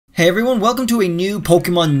Hey everyone, welcome to a new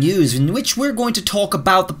Pokemon news in which we're going to talk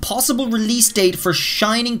about the possible release date for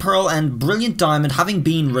Shining Pearl and Brilliant Diamond having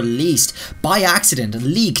been released by accident,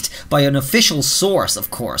 leaked by an official source,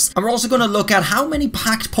 of course. And we're also going to look at how many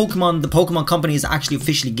packed Pokemon the Pokemon Company has actually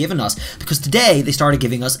officially given us, because today they started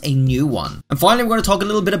giving us a new one. And finally, we're going to talk a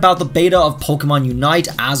little bit about the beta of Pokemon Unite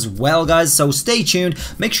as well, guys, so stay tuned.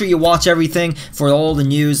 Make sure you watch everything for all the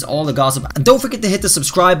news, all the gossip, and don't forget to hit the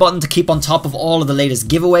subscribe button to keep on top of all of the latest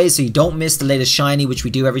giveaways, so you don't miss the latest shiny, which we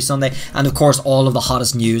do every Sunday, and of course all of the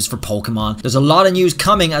hottest news for Pokemon. There's a lot of news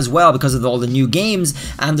coming as well because of all the new games,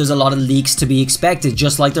 and there's a lot of leaks to be expected,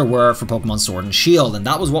 just like there were for Pokemon Sword and Shield, and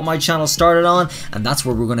that was what my channel started on, and that's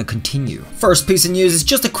where we're going to continue. First piece of news is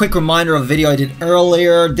just a quick reminder of a video I did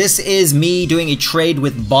earlier. This is me doing a trade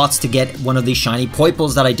with bots to get one of these shiny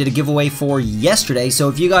Poiples that I did a giveaway for yesterday, so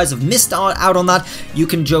if you guys have missed out on that, you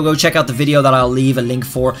can go check out the video that I'll leave a link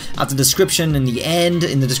for at the description in the end,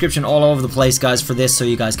 in the description all over the place, guys, for this, so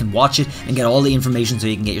you guys can watch it and get all the information so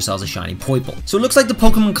you can get yourselves a shiny Poiple. So it looks like the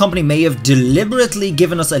Pokemon Company may have deliberately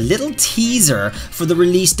given us a little teaser for the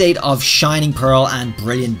release date of Shining Pearl and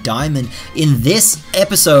Brilliant Diamond in this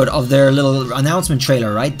episode of their little announcement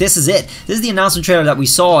trailer, right? This is it. This is the announcement trailer that we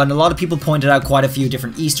saw, and a lot of people pointed out quite a few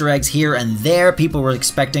different Easter eggs here and there. People were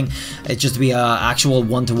expecting it just to be an actual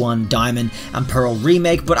one-to-one Diamond and Pearl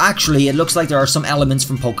remake, but actually it looks like there are some elements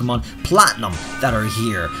from Pokemon Platinum that are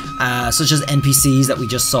here, such as NPCs that we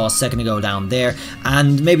just saw a second ago down there,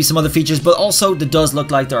 and maybe some other features, but also it does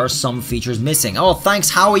look like there are some features missing. Oh, thanks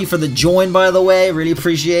Howie for the join, by the way, really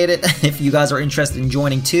appreciate it. If you guys are interested in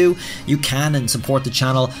joining too, you can, and support the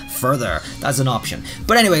channel further. That's an option.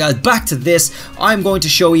 But anyway, guys, back to this. I'm going to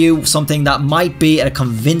show you something that might be a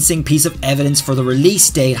convincing piece of evidence for the release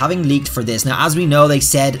date having leaked for this. Now, as we know, they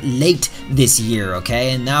said late this year,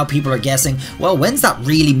 okay, and now people are guessing, well, when's that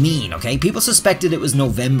really mean, okay? People suspected it was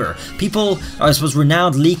November. People, I suppose,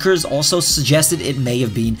 renowned leakers also suggested it may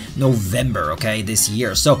have been November, okay, this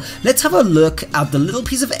year. So let's have a look at the little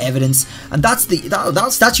piece of evidence, and that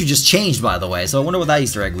statue just changed, by the way, so I wonder what that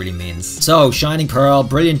Easter egg really means. So, Shining Pearl,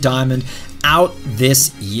 Brilliant Diamond, out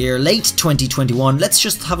this year, late 2021. Let's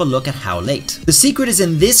just have a look at how late. The secret is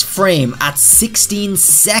in this frame at 16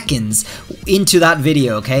 seconds into that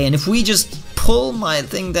video, okay? And if we just pull my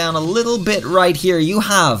thing down a little bit right here, you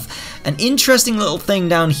have an interesting little thing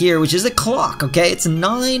down here, which is a clock, okay? It's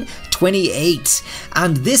 9:28,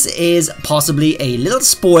 and this is possibly a little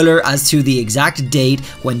spoiler as to the exact date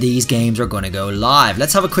when these games are going to go live.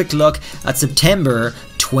 Let's have a quick look at September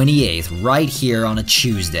 28th, right here on a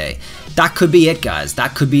Tuesday. That could be it, guys.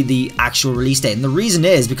 That could be the actual release date. And the reason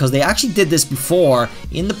is because they actually did this before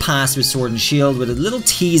in the past with Sword and Shield with a little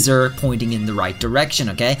teaser pointing in the right direction,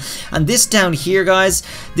 okay? And this down here, guys,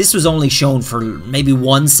 this was only shown for maybe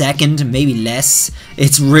 1 second, maybe less.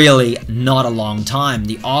 It's really not a long time.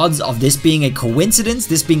 The odds of this being a coincidence,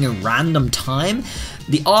 this being a random time,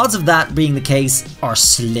 the odds of that being the case are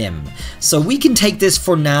slim. So we can take this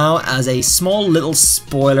for now as a small little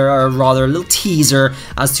spoiler, or rather a little teaser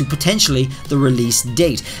as to potentially the release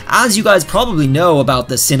date. As you guys probably know about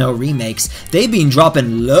the Sinnoh remakes, they've been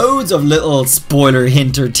dropping loads of little spoiler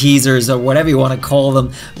hint or teasers or whatever you want to call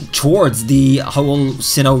them towards the whole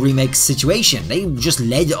Sinnoh remake situation. They just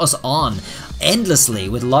led us on endlessly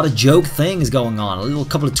with a lot of joke things going on, a little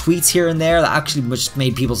couple of tweets here and there that actually just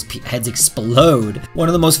made people's heads explode. One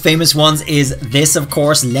of the most famous ones is this, of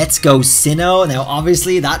course, "Let's go Sinnoh." Now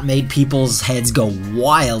obviously that made people's heads go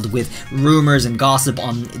wild with rumors and gossip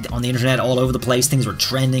on the internet all over the place. Things were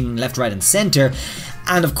trending left, right and center.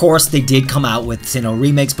 And of course they did come out with Sinnoh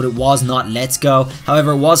remakes, but it was not Let's Go.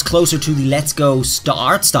 However, it was closer to the Let's Go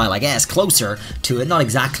art style, I guess, closer to it, not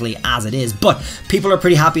exactly as it is, but people are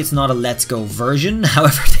pretty happy it's not a Let's Go version.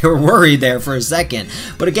 However, they were worried there for a second,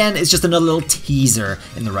 but again, it's just another little teaser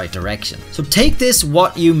in the right direction. So take this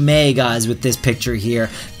what you may, guys, with this picture here.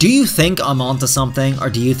 Do you think I'm onto something, or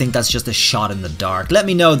do you think that's just a shot in the dark? Let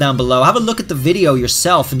me know down below. Have a look at the video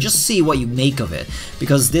yourself and just see what you make of it,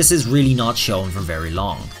 because this is really not shown for very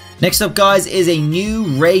long. Next up, guys, is a new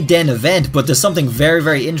Raid Den event, but there's something very,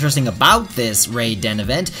 very interesting about this Raid Den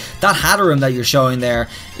event. That Hatterene that you're showing there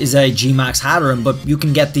is a G-Max Hatterene, but you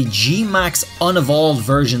can get the G-Max unevolved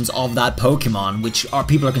versions of that Pokemon, which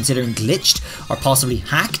people are considering glitched or possibly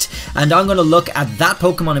hacked, and I'm going to look at that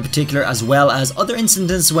Pokemon in particular, as well as other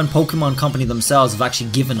instances when Pokemon Company themselves have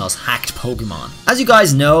actually given us hacked Pokemon. As you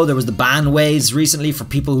guys know, there was the ban waves recently for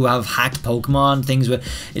people who have hacked Pokemon. Things with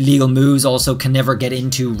illegal moves also can never get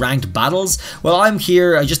into ranked battles? Well, I'm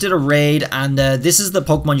here, I just did a raid, and this is the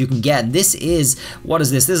Pokemon you can get, and this is, what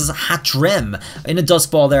is this? This is Hattrem. In a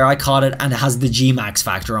Dust Ball there, I caught it, and it has the G-Max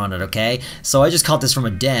factor on it, okay? So I just caught this from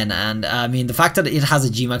a den, and I mean, the fact that it has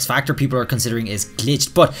a G-Max factor, people are considering is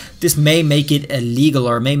glitched, but this may make it illegal,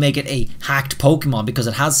 or may make it a hacked Pokemon, because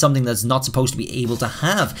it has something that's not supposed to be able to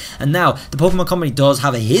have. And now, the Pokemon Company does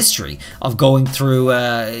have a history of going through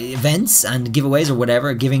events and giveaways or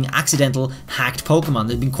whatever, giving accidental hacked Pokemon.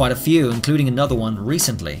 There's been quite a few, including another one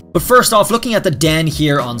recently. But first off, looking at the den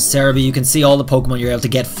here on Cerebi, you can see all the Pokemon you're able to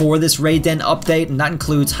get for this raid den update, and that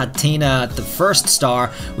includes Hatenna at the first star,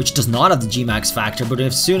 which does not have the G-Max factor, but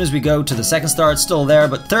as soon as we go to the second star, it's still there,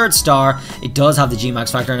 but third star, it does have the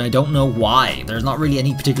G-Max factor, and I don't know why. There's not really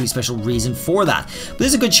any particularly special reason for that. But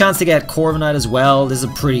there's a good chance to get Corviknight as well. This is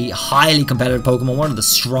a pretty highly competitive Pokemon, one of the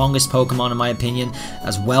strongest Pokemon in my opinion,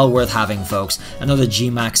 as well worth having, folks. Another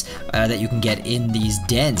G-Max that you can get in these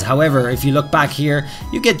dens. However, if you look back here,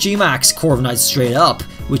 you get G-Max Corviknight straight up,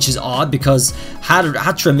 which is odd because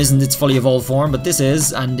Hattrem isn't its fully evolved form, but this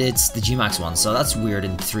is, and it's the G-Max one, so that's weird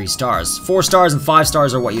in 3 stars. 4 stars and 5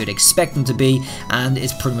 stars are what you'd expect them to be, and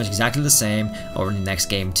it's pretty much exactly the same over in the next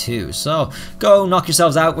game too. So go knock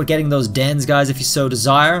yourselves out with getting those dens, guys, if you so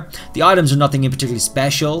desire. The items are nothing in particularly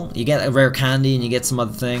special. You get a rare candy and you get some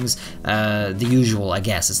other things. The usual, I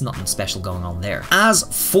guess. It's nothing special going on there. As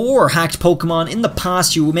for hacked Pokemon, in the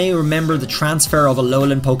past you may remember the transfer of a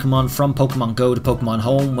Alolan Pokemon from Pokemon Go to Pokemon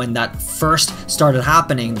Home. When that first started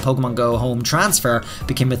happening, the Pokemon Go Home transfer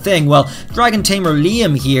became a thing. Well, Dragon Tamer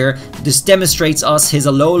Liam here, this demonstrates us his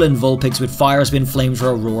Alolan Vulpix with Fire Spin,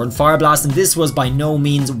 Flamethrower, Roar, and Fire Blast, and this was by no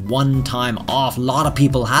means one time off. A lot of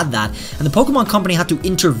people had that, and the Pokemon Company had to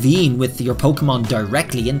intervene with your Pokemon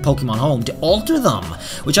directly in Pokemon Home to alter them,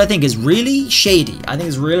 which I think is really shady. I think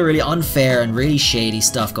it's really, really unfair and really shady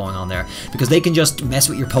stuff going on there, because they can just mess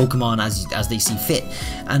with your Pokemon as they see fit,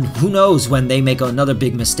 and who knows when they make another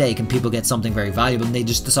big mistake and people get something very valuable and they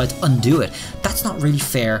just decide to undo it. That's not really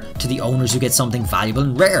fair to the owners who get something valuable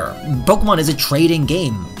and rare. Pokemon is a trading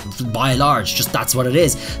game by and large, just that's what it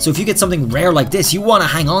is. So if you get something rare like this, you want to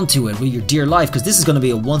hang on to it with your dear life, because this is going to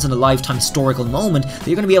be a once in a lifetime historical moment that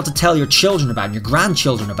you're going to be able to tell your children about and your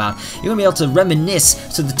grandchildren about. You're going to be able to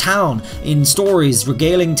reminisce to the town in stories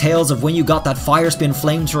regaling tales of when you got that Fire Spin,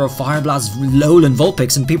 Flamethrower, Fire Blast, Alolan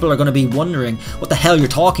Vulpix, and people are going to be wondering what the hell you're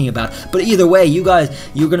talking about. But either way, you guys,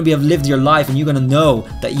 you're going to be able to live your life and you're going to know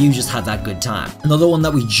that you just had that good time. Another one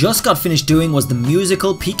that we just got finished doing was the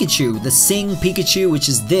musical Pikachu, the Sing Pikachu, which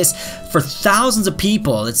is this. For thousands of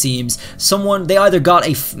people, it seems, they either got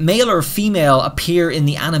a male or a female appear in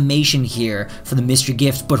the animation here for the mystery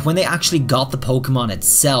gift, but when they actually got the Pokemon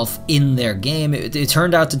itself in their game, it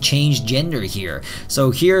turned out to change gender here.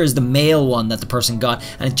 So here is the male one that the person got,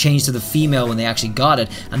 and it changed to the female when they actually got it,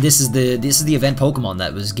 and this is the event Pokemon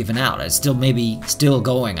that was given out. It's still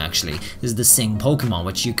going actually. This is the Sing Pokemon,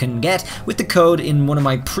 which you can get with the code in one of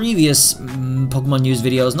my previous Pokemon news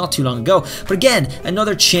videos not too long ago. But again,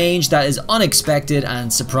 another change that is unexpected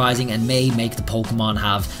and surprising and may make the Pokemon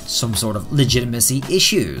have some sort of legitimacy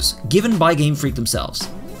issues, given by Game Freak themselves.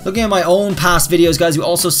 Looking at my own past videos, guys, we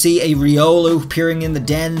also see a Riolu appearing in the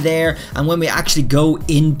den there, and when we actually go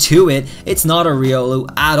into it, it's not a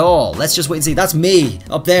Riolu at all. Let's just wait and see. That's me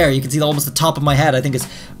up there. You can see almost the top of my head. I think it's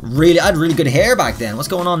really, I had really good hair back then. What's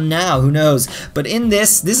going on now? Who knows? But in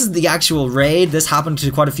this is the actual raid. This happened to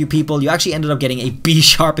quite a few people. You actually ended up getting a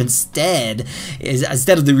B-Sharp instead of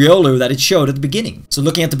the Riolu that it showed at the beginning. So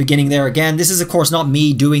looking at the beginning there again, this is of course not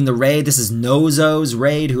me doing the raid. This is Nozo's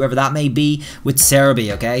raid, whoever that may be, with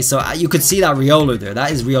Cerebi, okay? So you could see that Riolu there.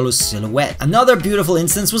 That is Riolu's silhouette. Another beautiful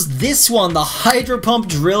instance was this one, the Hydro Pump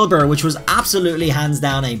Drillbur, which was absolutely hands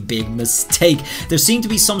down a big mistake. There seemed to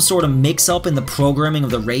be some sort of mix-up in the programming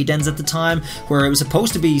of the raid dens at the time, where it was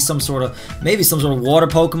supposed to be maybe some sort of water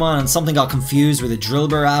Pokemon, and something got confused with a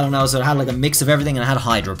Drillbur, I don't know, so it had like a mix of everything, and it had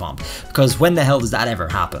Hydro Pump, because when the hell does that ever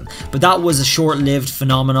happen? But that was a short-lived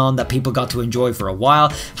phenomenon that people got to enjoy for a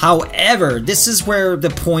while. However, this is where the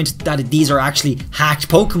point that these are actually hacked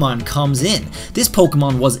Pokemon comes in. This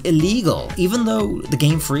Pokemon was illegal, even though the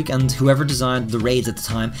Game Freak and whoever designed the raids at the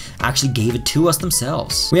time actually gave it to us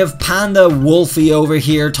themselves. We have Panda Wolfie over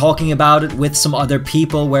here talking about it with some other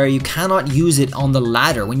people, where you cannot use it on the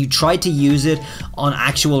ladder. When you tried to use it on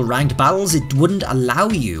actual ranked battles, it wouldn't allow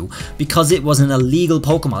you because it was an illegal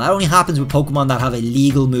Pokemon. That only happens with Pokemon that have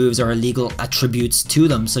illegal moves or illegal attributes to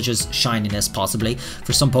them, such as shininess possibly,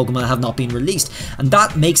 for some Pokemon that have not been released. And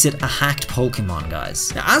that makes it a hacked Pokemon, guys.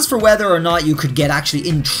 release. Now, as for whether or not you could get actually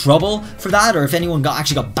in trouble for that, or if anyone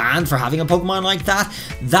actually got banned for having a Pokemon like that,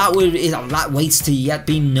 that waits to yet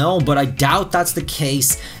be known, but I doubt that's the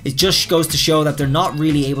case. It just goes to show that they're not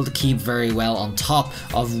really able to keep very well on top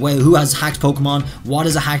of who has hacked Pokemon, what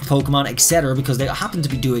is a hacked Pokemon, etc., because they happen to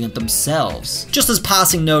be doing it themselves. Just as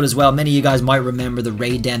passing note as well, many of you guys might remember the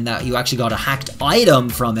raid den that you actually got a hacked item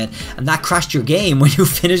from it, and that crashed your game when you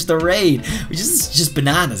finished the raid, which is just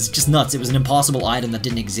bananas, just nuts. It was an impossible item that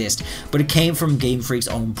didn't exist, but it came from Game Freak's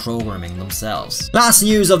own programming themselves. Last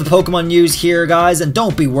news of the Pokemon news here, guys, and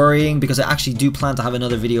don't be worrying, because I actually do plan to have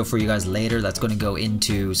another video for you guys later that's going to go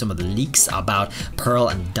into some of the leaks about Pearl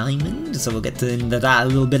and Diamond, so we'll get into that a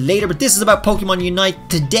little bit later. But this is about Pokemon Unite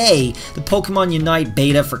today. The Pokemon Unite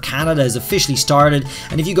beta for Canada is officially started,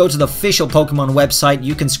 and if you go to the official Pokemon website,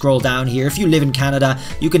 you can scroll down here. If you live in Canada,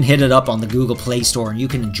 you can hit it up on the Google Play Store and you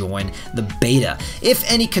can join the beta. If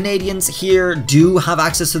any Canadians here do have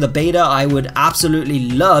access to the beta, I would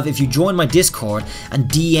absolutely love if you join my Discord and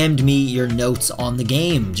DM'd me your notes on the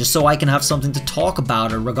game, just so I can have something to talk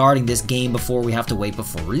about regarding this game before we have to wait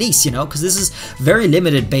before release, you know, because this is very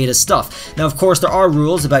limited beta stuff. Now, of course, there are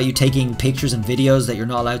rules about you taking pictures and videos that you're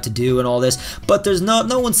not allowed to do and all this, but there's no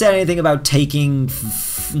one said anything about taking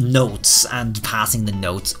notes and passing the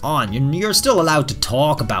notes on. You're still allowed to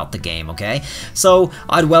talk about the game, okay? So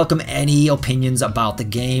I'd welcome any opinions about the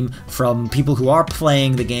game from people who are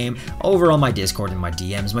playing the game over on my Discord and my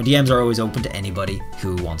DMs. My DMs are always open to anybody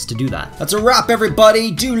who wants to do that. That's a wrap,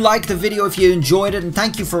 everybody. Do like the video if you enjoyed it, and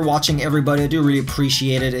thank you for watching, everybody. I do really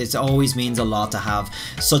appreciate it. It always means a lot to have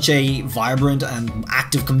such a vibrant and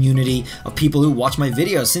active community of people who watch my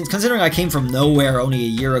videos, since considering I came from nowhere only a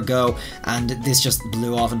year ago and this just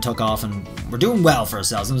blew off and took off, and we're doing well for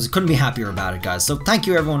ourselves, and couldn't be happier about it, guys. So thank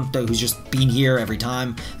you everyone who's just been here every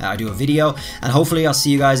time I do a video, and hopefully I'll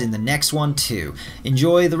see you guys in the next one too.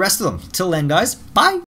 Enjoy the rest of them. Till then, guys, bye!